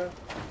 Okay.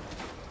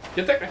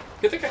 Get that guy.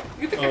 Get that guy.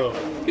 Get that guy.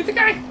 Oh. Get the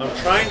guy. I'm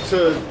trying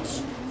to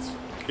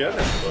get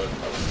him, but...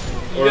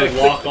 You Or gotta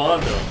lock click- on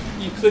to him.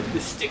 You click the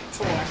stick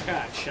to lock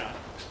on, Sean.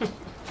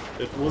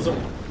 It wasn't...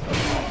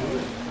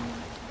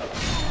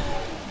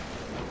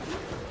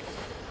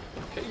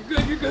 Okay, you're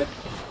good, you're good.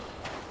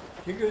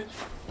 You're good.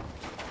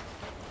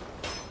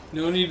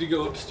 No need to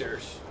go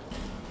upstairs.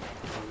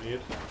 No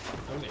need.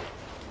 No need.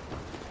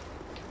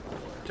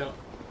 Don't.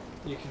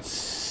 You can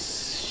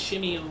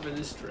shimmy over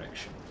this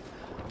direction.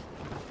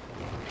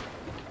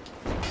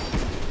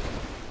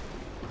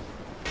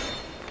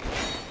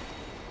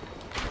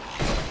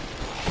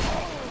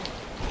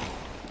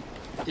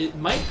 It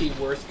might be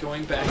worth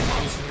going back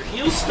and using your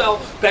heal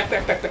spell. Back,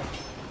 back, back, back.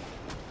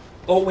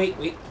 Oh, wait,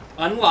 wait.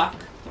 Unlock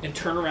and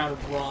turn around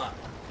and run.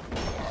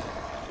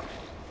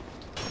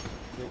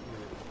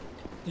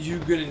 You're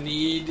gonna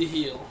need to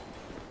heal.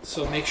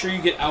 So make sure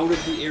you get out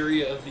of the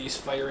area of these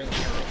firing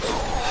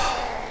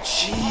arrows.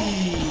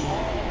 Gee.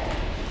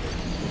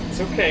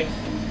 It's okay.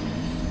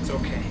 It's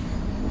okay.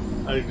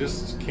 I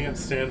just can't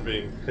stand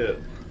being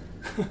hit.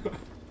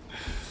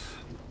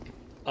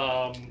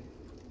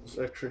 Those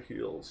extra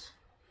heals.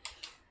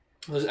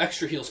 Those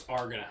extra heals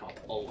are gonna help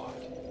a lot.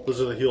 Those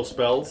are the heal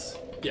spells?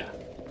 Yeah.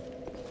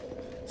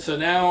 So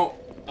now,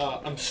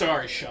 I'm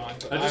sorry, Sean,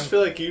 but I just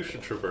feel like you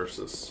should traverse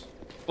this.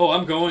 Oh,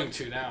 I'm going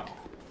to now.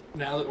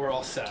 Now that we're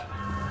all set.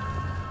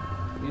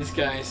 These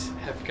guys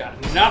have got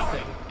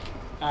nothing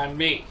on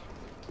me.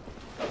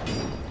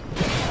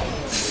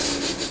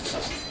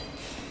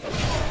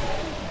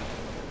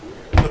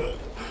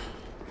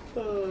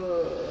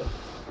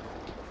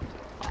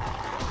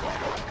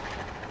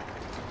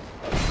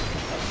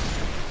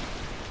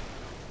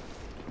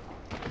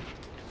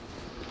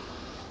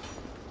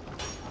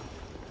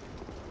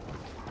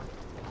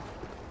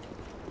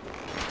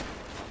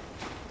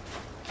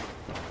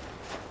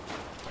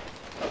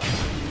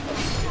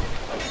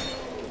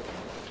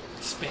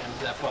 Spam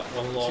that button.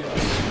 Unlock.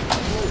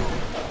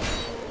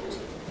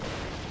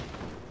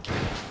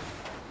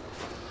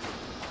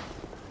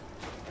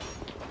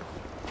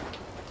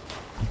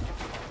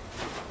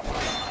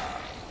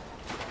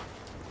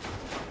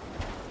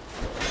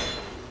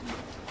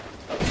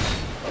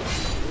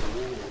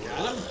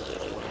 Got him.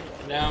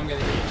 And now I'm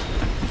gonna heal.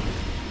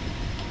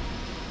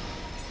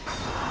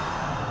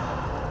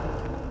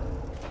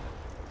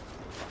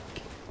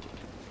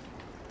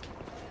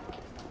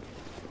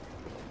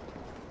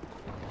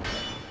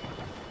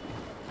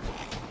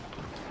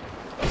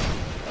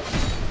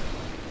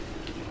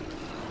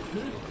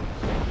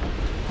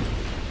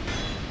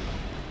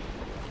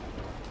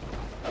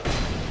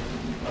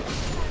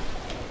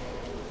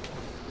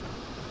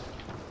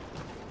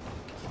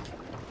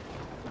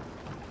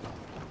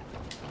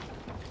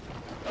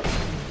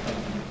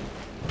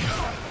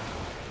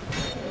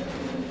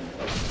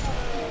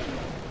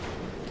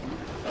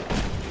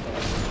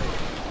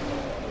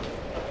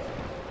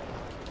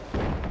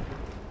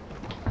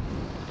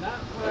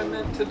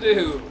 to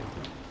do.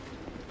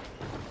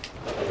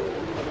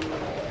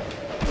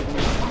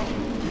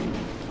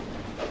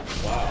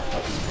 Wow.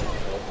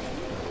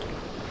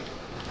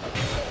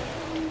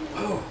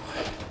 Oh.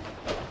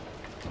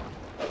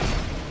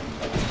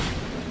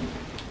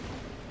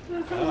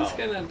 How is this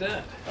guy not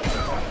dead?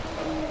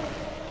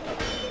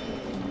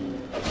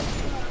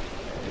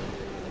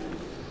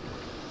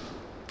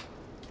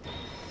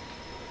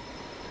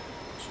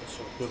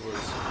 So good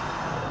words.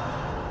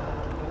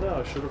 I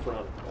know, I should have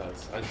run,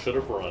 guys. I should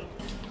have run.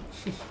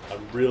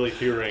 I'm really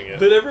hearing it.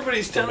 But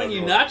everybody's from telling you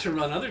everyone. not to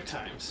run other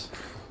times.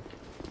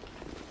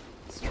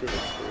 It's true,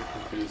 it's very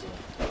confusing.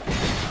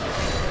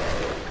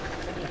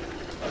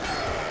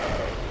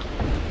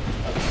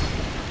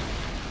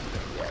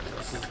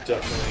 This is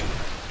definitely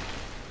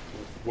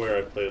where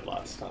I played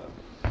last time,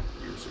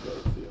 years ago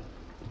with you.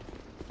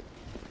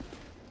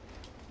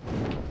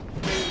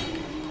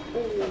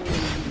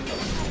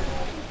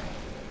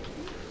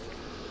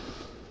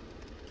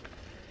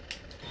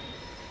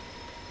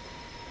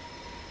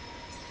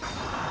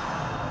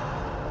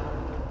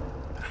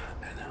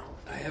 I know.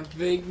 I have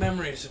vague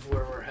memories of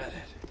where we're headed.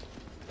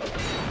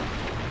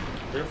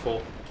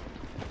 Careful.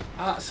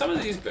 Some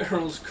of these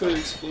barrels could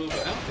explode, but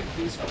I don't think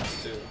these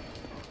ones do.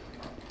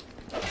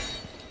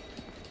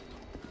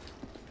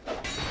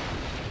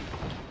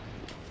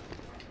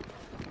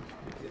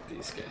 Get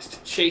these guys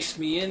to chase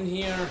me in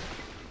here.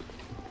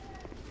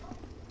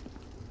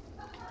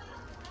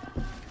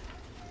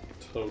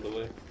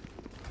 Totally.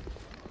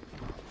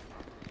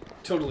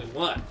 Totally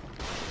what? I'm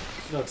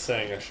not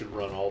saying I should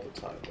run all the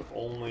time, but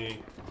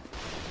only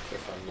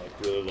if I'm like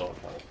really low on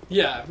health.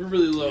 Yeah, we're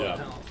really low Yeah. on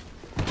health.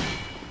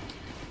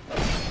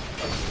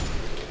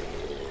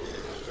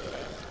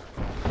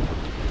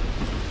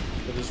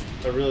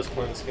 I realized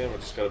playing this game I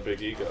just got a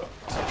big ego.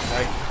 So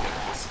I can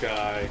get this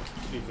guy,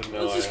 even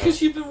though Well, just because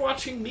you've been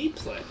watching me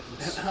play,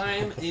 and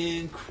I'm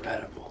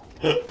incredible.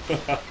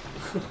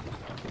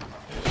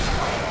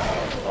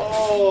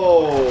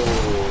 Oh!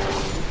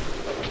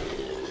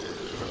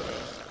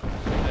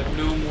 I have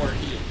no more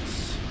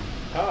heals.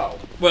 How?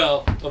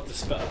 Well, of the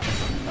spell. I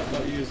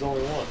thought you used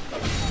only one.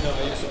 No,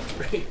 I used all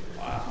 3.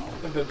 Wow.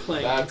 I've been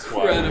playing That's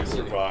why you incredibly.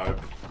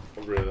 survived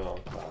a really long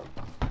time.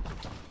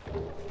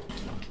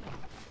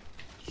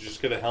 Did you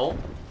just get a helm?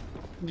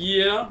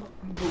 Yeah,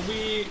 but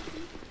we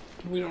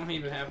don't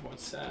even have one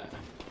set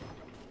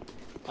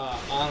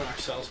on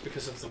ourselves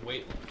because of the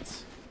weight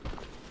limits.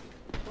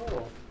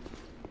 Oh.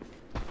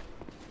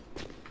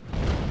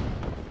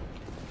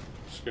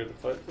 Scared to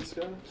fight this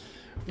guy?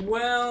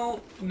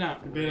 Well,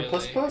 not You being really. a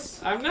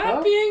puss-puss? I'm not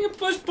Huh? being a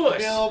puss-puss.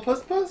 Being a little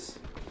puss-puss?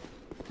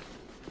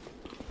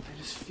 I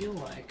just feel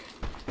like...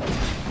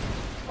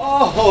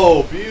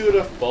 Oh,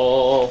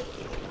 beautiful!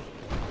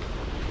 I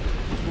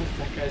hope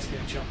that guy's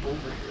gonna jump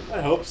over here.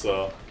 I hope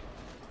so.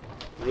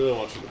 I really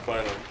want you to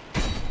fight him.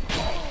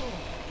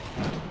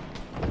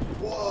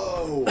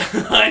 Whoa!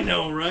 I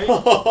know, right?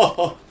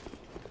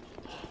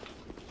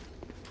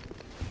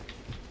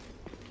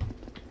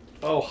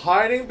 Oh,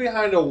 hiding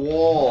behind a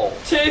wall.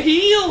 To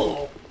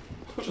heal!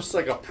 Just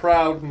like a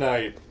proud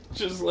knight.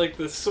 Just like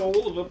the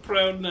soul of a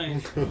proud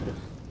knight. Alright,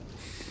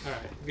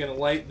 I'm gonna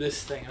light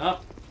this thing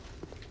up.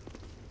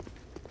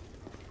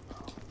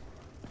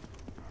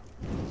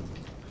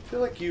 I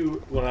feel like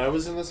you, when I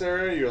was in this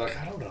area, you were like,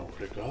 I don't know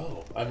where to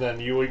go. And then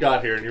we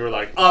got here and you were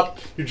like, up,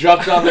 you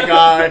jumped on the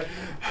guy.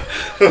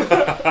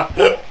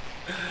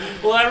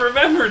 Well, I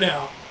remember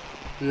now.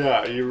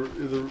 Yeah, oh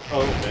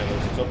man,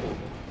 there's a couple of them.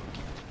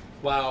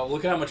 Wow,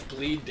 look at how much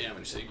bleed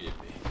damage they gave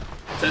me.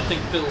 If that thing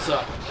fills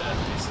up, I'm dead,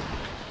 basically.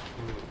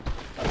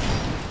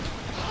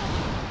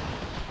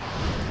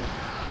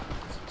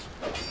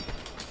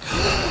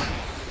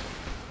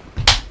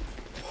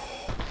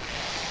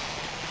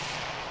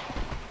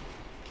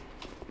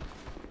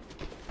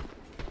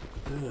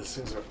 These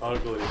things are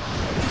ugly.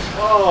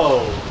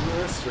 Oh,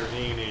 Mr.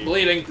 Heaney.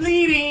 Bleeding.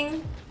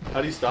 Bleeding!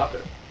 How do you stop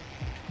it?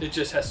 It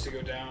just has to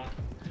go down.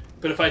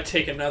 But if I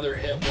take another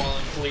hit while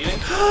I'm bleeding...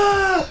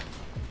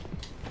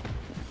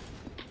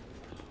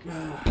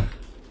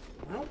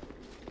 well,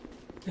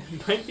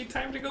 it might be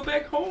time to go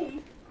back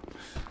home.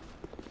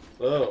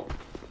 Oh.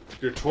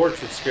 Your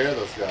torch would scare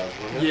those guys,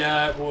 wouldn't it?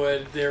 Yeah, it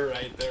would. They're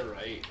right, they're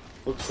right.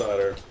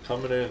 Flipsider,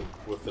 coming in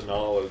with the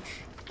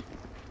knowledge.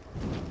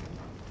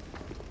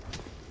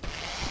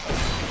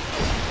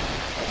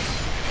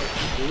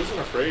 He wasn't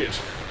afraid.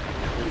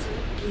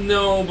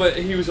 No, but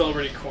he was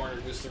already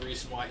cornered was the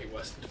reason why he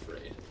wasn't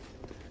afraid.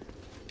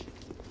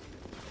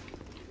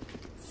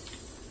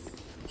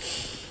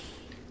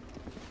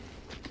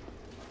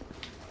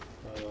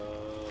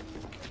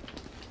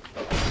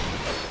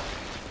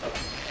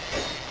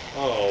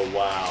 Oh,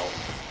 wow.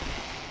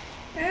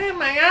 Eh,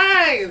 my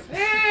eyes!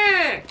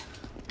 Eh!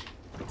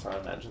 That's how I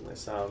imagine they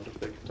sound if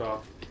they can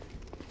talk.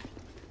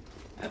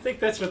 I think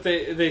that's what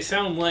they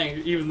sound like,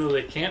 even though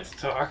they can't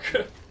talk.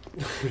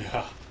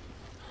 Yeah.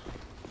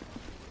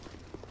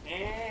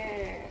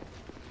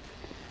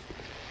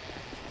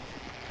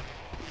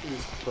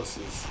 These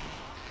pussies. Is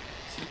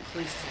there a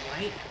place to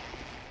light?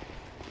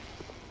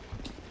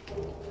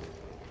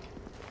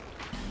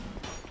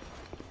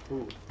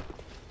 Ooh.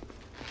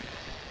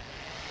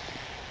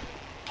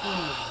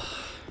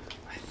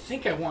 I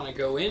think I want to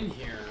go in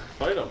here.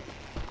 Fight him.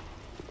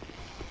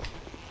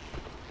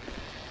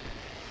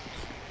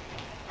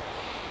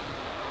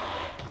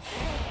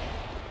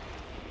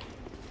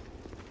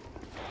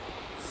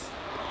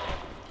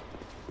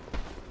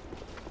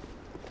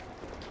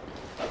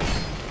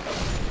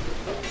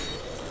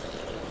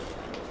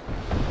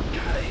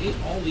 God, I hate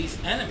all these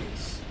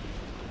enemies.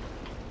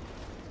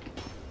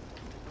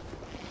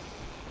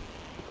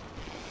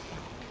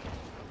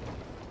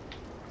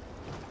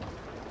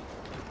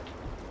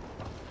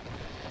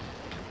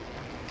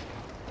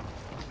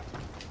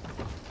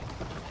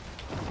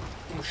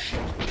 Oh shit.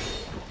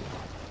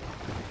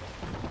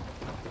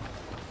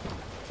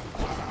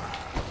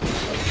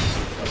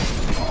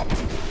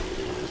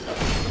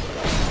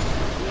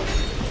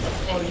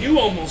 Oh, you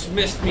almost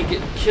missed me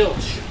getting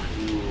killed, Sean.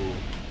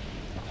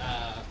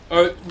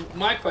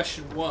 My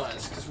question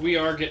was, because we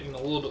are getting a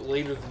little bit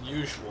later than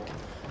usual,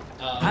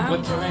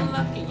 what time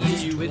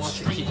do you want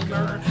to keep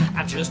going?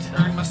 I just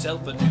earned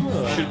myself a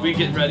new. Should we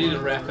get ready to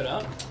wrap it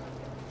up?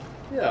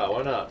 Yeah,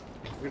 why not?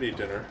 We could eat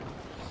dinner.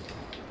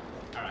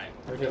 Alright.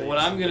 We're Okay, gonna what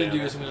eat I'm some going to do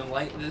banana. is I'm going to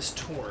light this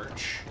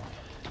torch.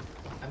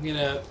 I'm going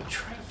to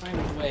try to find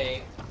a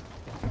way.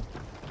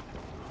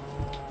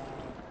 Oh,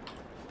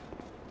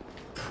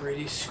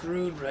 pretty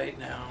screwed right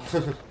now.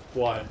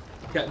 Why?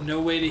 Got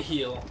no way to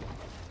heal.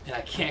 And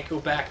I can't go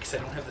back because I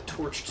don't have the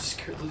torch to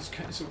scare those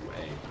guys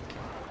away.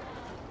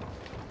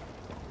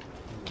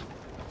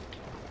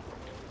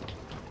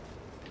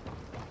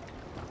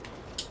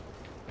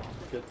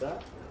 Get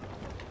that?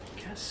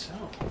 Guess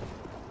so.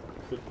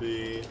 Could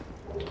be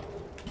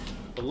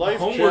a life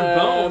Homeward gem.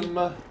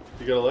 bone.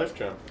 You got a life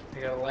gem.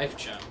 I got a life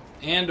gem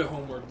and a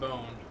homeward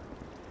bone.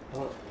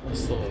 Oh, I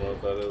still don't know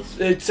what that is.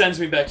 It sends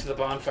me back to the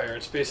bonfire.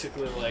 It's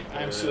basically like,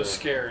 I'm so Yeah.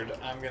 scared,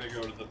 I'm going to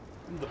go to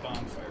the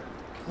bonfire.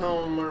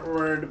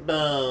 Homeward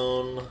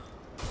bone.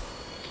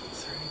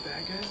 Is there any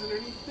bad guys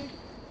underneath me?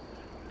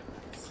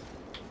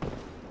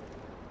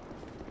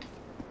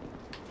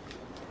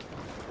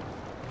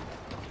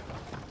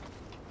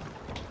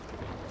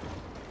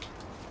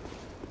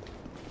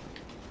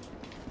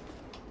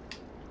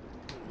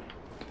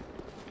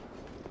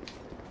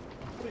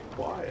 Pretty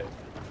quiet.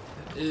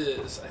 It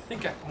is. I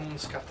think I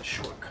almost got the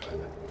shortcut.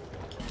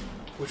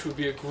 Which would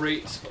be a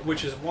great...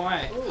 Which is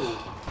why... Ooh.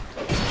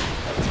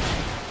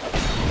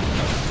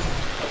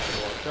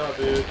 Watch out,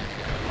 dude.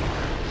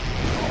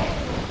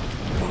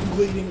 I'm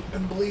bleeding,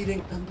 I'm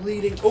bleeding, I'm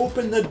bleeding.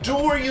 Open the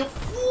door, you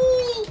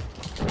fool!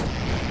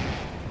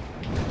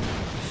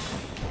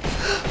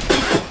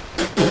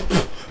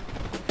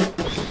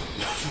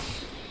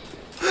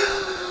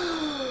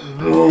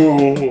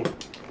 No!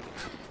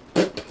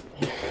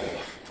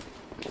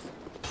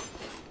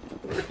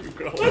 Where are you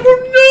going? I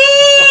don't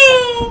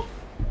know!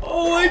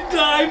 Oh, I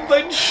died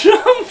by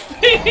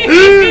jumping!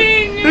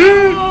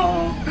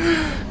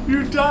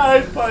 You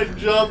died by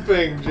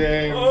jumping,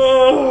 James.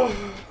 Oh,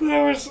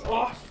 that was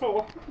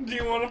awful. Do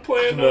you want to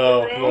play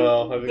another round?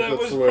 No, I think that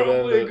that's was the way to end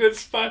probably a it. good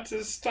spot to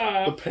The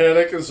stop.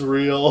 panic is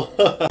real.